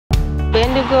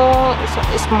Bendigo is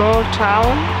a small town.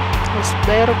 It's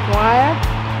very quiet.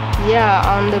 Yeah,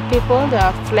 and the people, they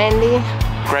are friendly.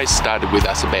 Grace started with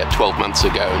us about 12 months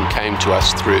ago and came to us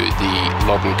through the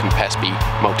Loddon Campaspe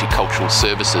Multicultural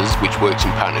Services, which works in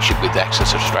partnership with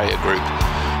Access Australia Group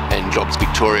and Jobs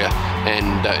Victoria,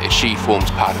 and she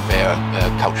forms part of our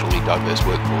culturally diverse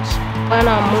workforce. When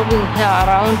I'm moving here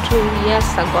around 2 years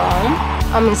ago,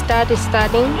 I'm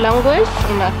studying language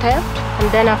in a TEP, and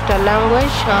then after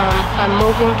language, I'm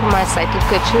moving to my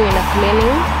certificate in a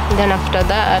cleaning. Then after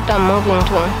that, I'm moving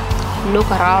to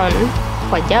look around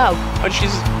for a job. And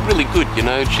she's really good, you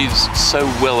know, she's so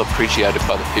well appreciated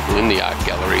by the people in the art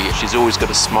gallery. She's always got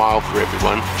a smile for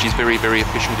everyone. She's very, very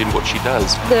efficient in what she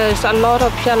does. There's a lot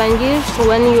of challenges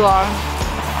when you are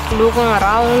looking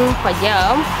around for a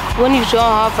job. When you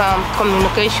don't have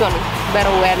communication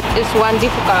very well, it's one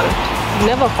difficult. You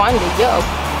never find a job.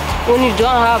 When you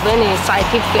don't have any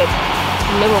certificate,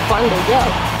 you never find a job.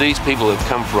 These people have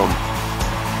come from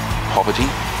poverty,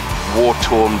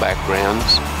 war-torn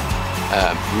backgrounds,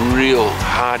 real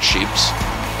hardships,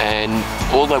 and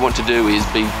all they want to do is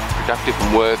be productive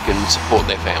and work and support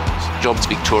their families. Jobs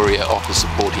Victoria offers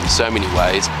support in so many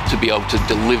ways to be able to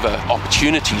deliver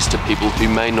opportunities to people who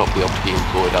may not be able to be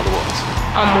employed otherwise.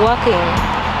 I'm working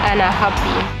and I'm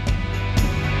happy.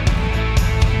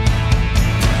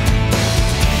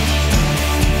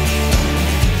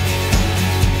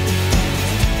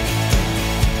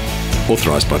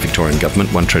 Authorised by Victorian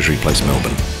Government, 1 Treasury Place,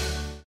 Melbourne.